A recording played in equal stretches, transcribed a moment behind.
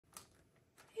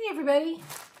Hey everybody,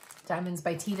 Diamonds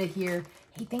by Teeda here.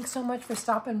 Hey, thanks so much for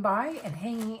stopping by and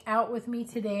hanging out with me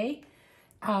today.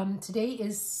 Today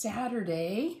is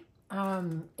Saturday,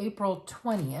 April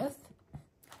 20th,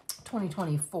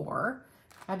 2024.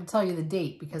 I had to tell you the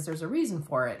date because there's a reason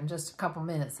for it in just a couple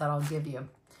minutes that I'll give you.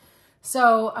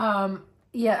 So,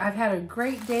 yeah, I've had a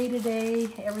great day today.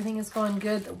 Everything is going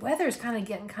good. The weather's kind of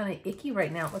getting kind of icky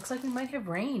right now. It looks like we might have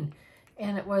rain.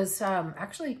 And it was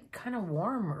actually kind of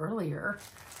warm earlier.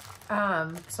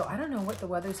 So I don't know what the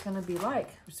weather's going to be like.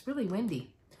 It's really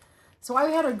windy. So I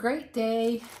had a great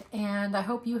day, and I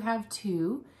hope you have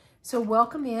too. So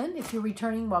welcome in. If you're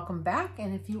returning, welcome back.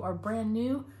 And if you are brand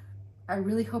new, I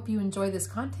really hope you enjoy this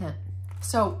content.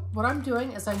 So what I'm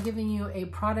doing is I'm giving you a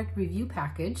product review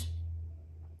package.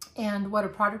 And what a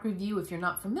product review, if you're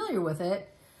not familiar with it,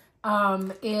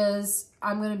 is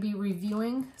I'm going to be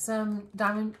reviewing some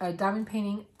diamond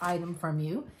painting item from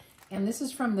you. And this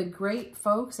is from the great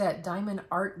folks at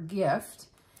DiamondArtGift.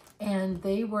 And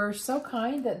they were so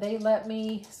kind that they let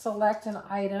me select an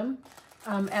item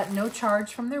at no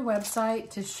charge from their website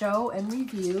to show and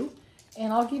review.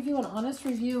 And I'll give you an honest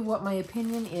review of what my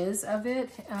opinion is of it.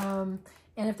 And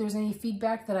if there's any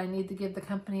feedback that I need to give the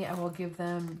company, I will give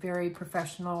them very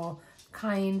professional,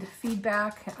 kind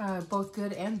feedback, both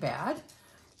good and bad.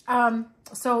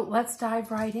 So let's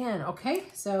dive right in, okay?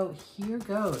 So here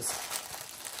goes.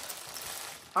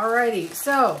 Alrighty,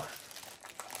 so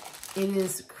it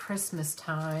is Christmas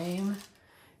time.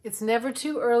 It's never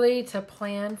too early to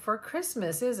plan for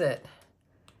Christmas, is it?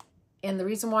 And the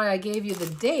reason why I gave you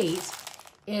the date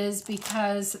is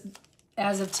because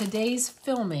as of today's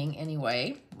filming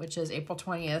anyway, which is April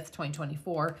 20th,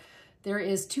 2024, there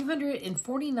is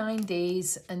 249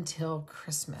 days until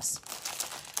Christmas.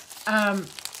 And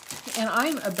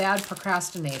I'm a bad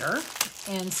procrastinator.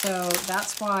 And so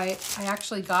that's why I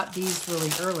actually got these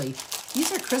really early.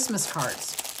 These are Christmas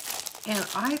cards. And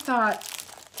I thought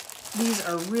these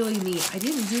are really neat. I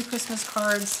didn't do Christmas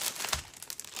cards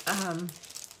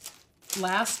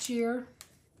last year,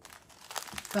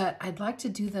 but I'd like to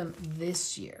do them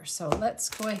this year. So let's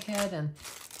go ahead and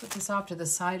put this off to the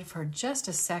side for just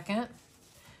a second.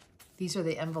 These are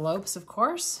the envelopes, of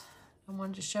course, I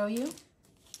wanted to show you.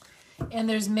 And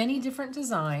there's many different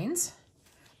designs.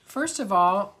 First of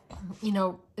all, you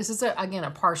know, this is, again,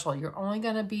 a partial. You're only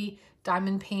going to be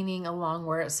diamond painting along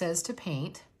where it says to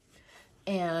paint.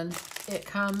 And it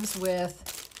comes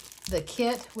with the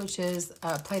kit, which is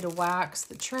a plate of wax,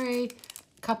 the tray,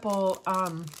 a couple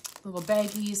little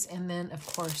baggies, and then, of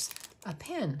course, a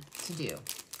pen to do.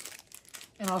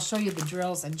 And I'll show you the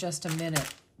drills in just a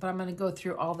minute, but I'm going to go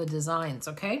through all the designs,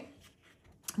 okay?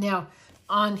 Now,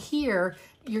 on here,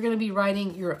 you're going to be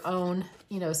writing your own,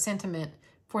 you know, sentiment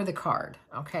for the card,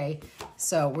 okay?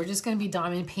 So we're just going to be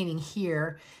diamond painting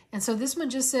here. And so this one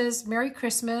just says Merry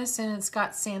Christmas, and it's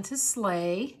got Santa's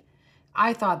sleigh.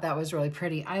 I thought that was really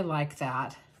pretty. I like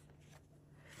that.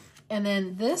 And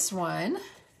then this one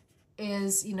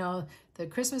is, you know, the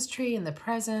Christmas tree and the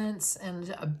presents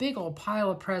and a big old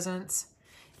pile of presents.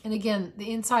 And again,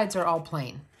 the insides are all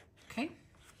plain, okay?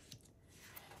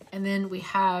 And then we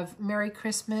have Merry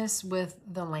Christmas with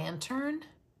the lantern.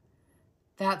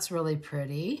 That's really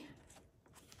pretty.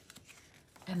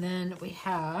 And then we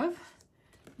have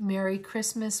Merry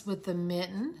Christmas with the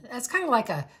mitten. That's kind of like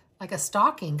a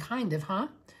stocking, kind of, huh?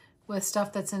 With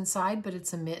stuff that's inside, but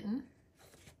it's a mitten.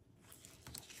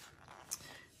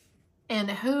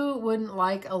 And who wouldn't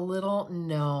like a little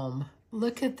gnome?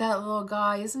 Look at that little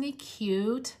guy. Isn't he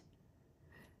cute?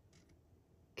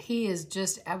 He is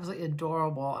just absolutely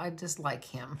adorable. I just like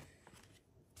him.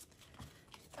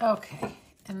 Okay,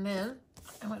 and then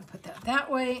I'm going to put that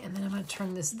way, and then I'm going to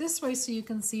turn this way so you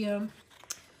can see him.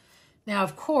 Now,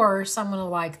 of course, I'm going to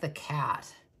like the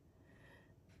cat.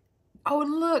 Oh,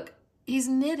 and look, he's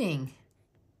knitting.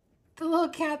 The little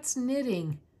cat's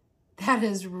knitting. That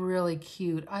is really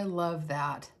cute. I love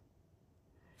that.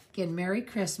 Again, Merry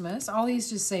Christmas. All these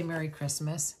just say Merry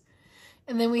Christmas.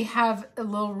 And then we have a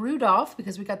little Rudolph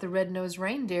because we got the red-nosed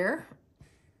reindeer.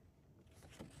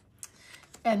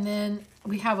 And then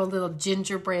we have a little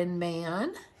gingerbread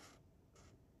man.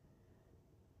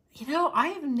 You know, I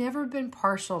have never been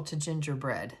partial to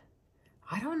gingerbread.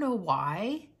 I don't know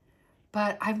why,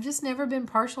 but I've just never been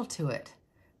partial to it.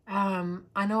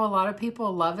 I know a lot of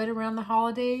people love it around the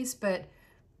holidays, but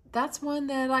that's one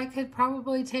that I could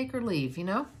probably take or leave, you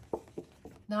know?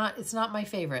 It's not my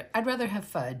favorite. I'd rather have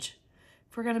fudge.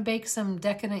 If we're going to bake some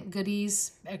decadent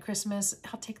goodies at Christmas,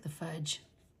 I'll take the fudge.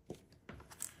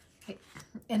 Okay.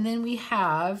 And then we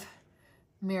have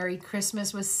Merry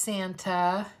Christmas with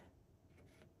Santa.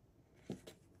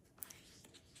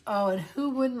 Oh, and who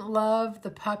wouldn't love the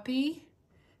puppy?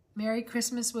 Merry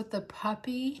Christmas with the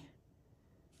puppy.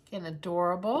 Again,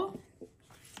 adorable.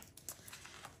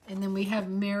 And then we have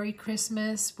Merry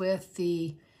Christmas with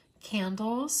the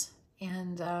candles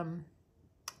and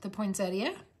the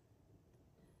poinsettia.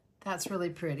 That's really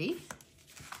pretty.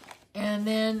 And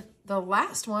then the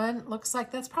last one looks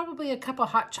like that's probably a cup of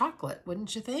hot chocolate,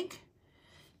 wouldn't you think?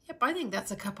 Yep, I think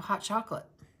that's a cup of hot chocolate.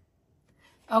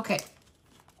 Okay,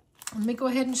 let me go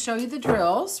ahead and show you the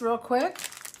drills real quick.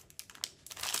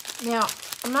 Now,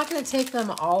 I'm not going to take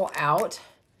them all out.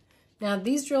 Now,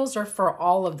 these drills are for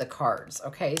all of the cards,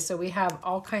 okay? So we have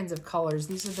all kinds of colors.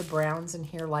 These are the browns in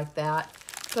here like that.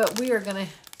 But we are going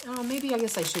to, oh, maybe I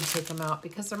guess I should take them out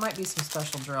because there might be some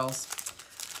special drills.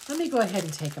 Let me go ahead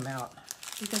and take them out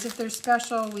because if they're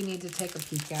special, we need to take a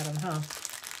peek at them, huh?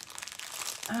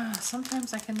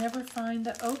 Sometimes I can never find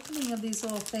the opening of these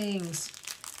little things.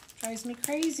 Drives me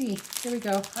crazy. Here we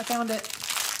go. I found it.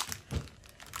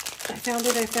 I found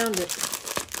it.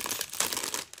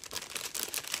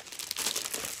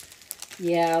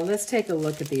 Yeah, let's take a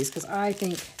look at these because I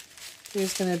think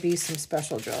there's going to be some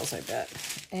special drills, I bet.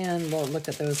 And we'll look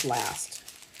at those last.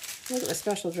 Look at the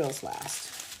special drills last.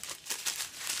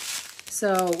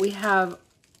 So we have,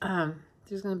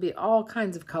 there's going to be all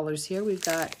kinds of colors here. We've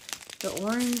got the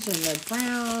orange and the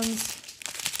browns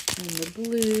and the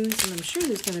blues. And I'm sure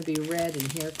there's going to be red in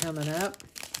here coming up.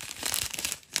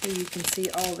 So you can see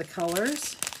all the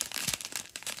colors.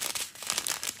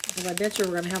 Because I bet you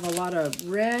we're going to have a lot of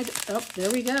red. Oh,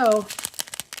 there we go.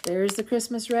 There's the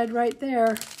Christmas red right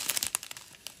there.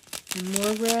 And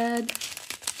more red.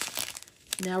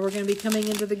 Now we're going to be coming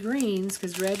into the greens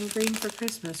because red and green for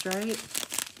Christmas, right?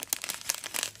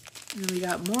 And we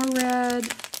got more red.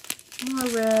 Of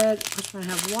course, we're going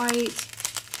to have white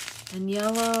and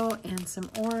yellow and some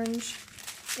orange.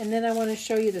 And then I want to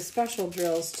show you the special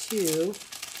drills too,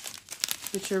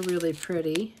 which are really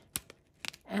pretty.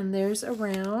 And there's a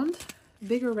round,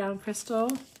 bigger round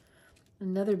crystal,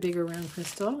 another bigger round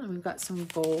crystal, and we've got some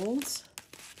golds.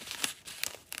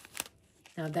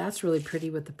 Now that's really pretty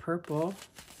with the purple.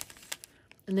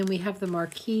 And then we have the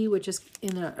marquee, which is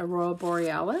in a Aurora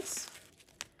Borealis.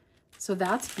 So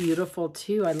that's beautiful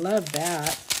too. I love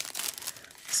that.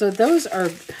 So those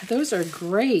are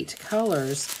great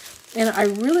colors. And I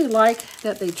really like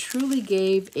that they truly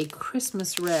gave a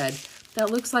Christmas red. That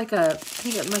looks like I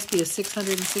think it must be a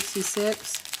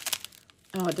 666.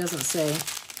 Oh, it doesn't say.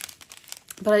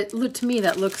 But to me,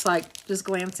 that looks like, just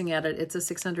glancing at it, it's a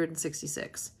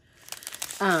 666.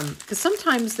 Because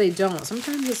sometimes they don't.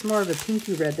 Sometimes it's more of a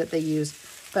pinky red that they use.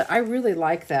 But I really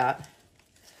like that.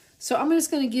 So I'm just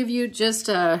going to give you just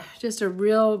a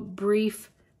real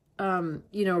brief,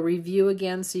 review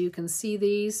again so you can see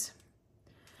these.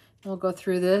 We'll go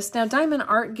through this. Now,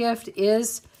 DiamondArtGift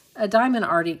is a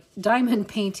diamond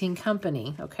painting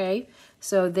company, okay?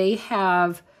 So they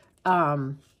have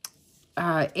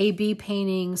A/B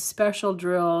paintings, special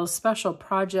drills, special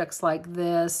projects like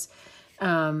this.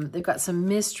 They've got some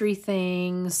mystery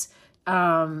things.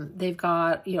 They've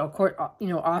got,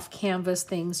 off canvas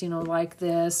things, like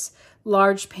this,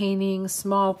 large paintings,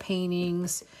 small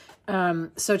paintings.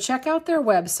 So check out their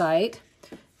website,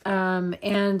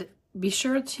 and be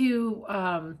sure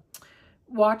to,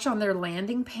 watch on their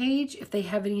landing page if they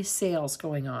have any sales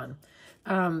going on,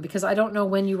 because I don't know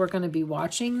when you are going to be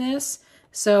watching this.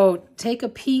 So take a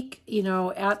peek,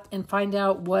 and find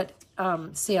out what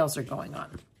sales are going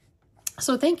on.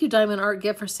 So thank you,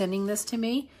 DiamondArtGift, for sending this to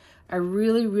me. I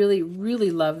really, really, really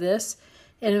love this.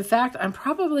 And in fact, I'm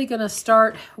probably going to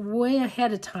start way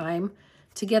ahead of time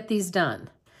to get these done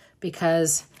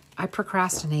because I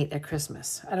procrastinate at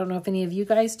Christmas. I don't know if any of you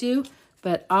guys do,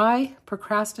 but I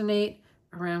procrastinate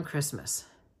around Christmas.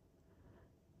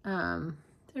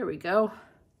 There we go.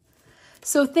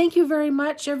 So thank you very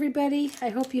much, everybody. I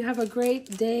hope you have a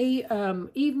great day,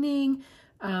 evening,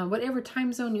 whatever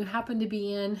time zone you happen to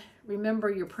be in. Remember,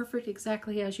 you're perfect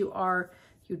exactly as you are.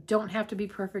 You don't have to be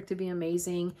perfect to be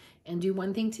amazing. And do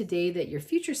one thing today that your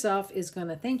future self is going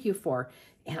to thank you for.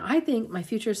 And I think my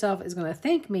future self is going to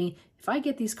thank me if I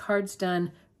get these cards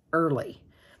done early.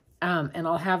 And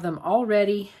I'll have them all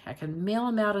ready. I can mail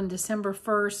them out on December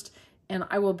 1st, and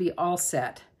I will be all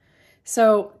set.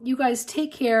 So you guys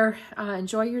take care.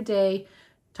 Enjoy your day.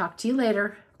 Talk to you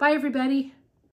later. Bye, everybody.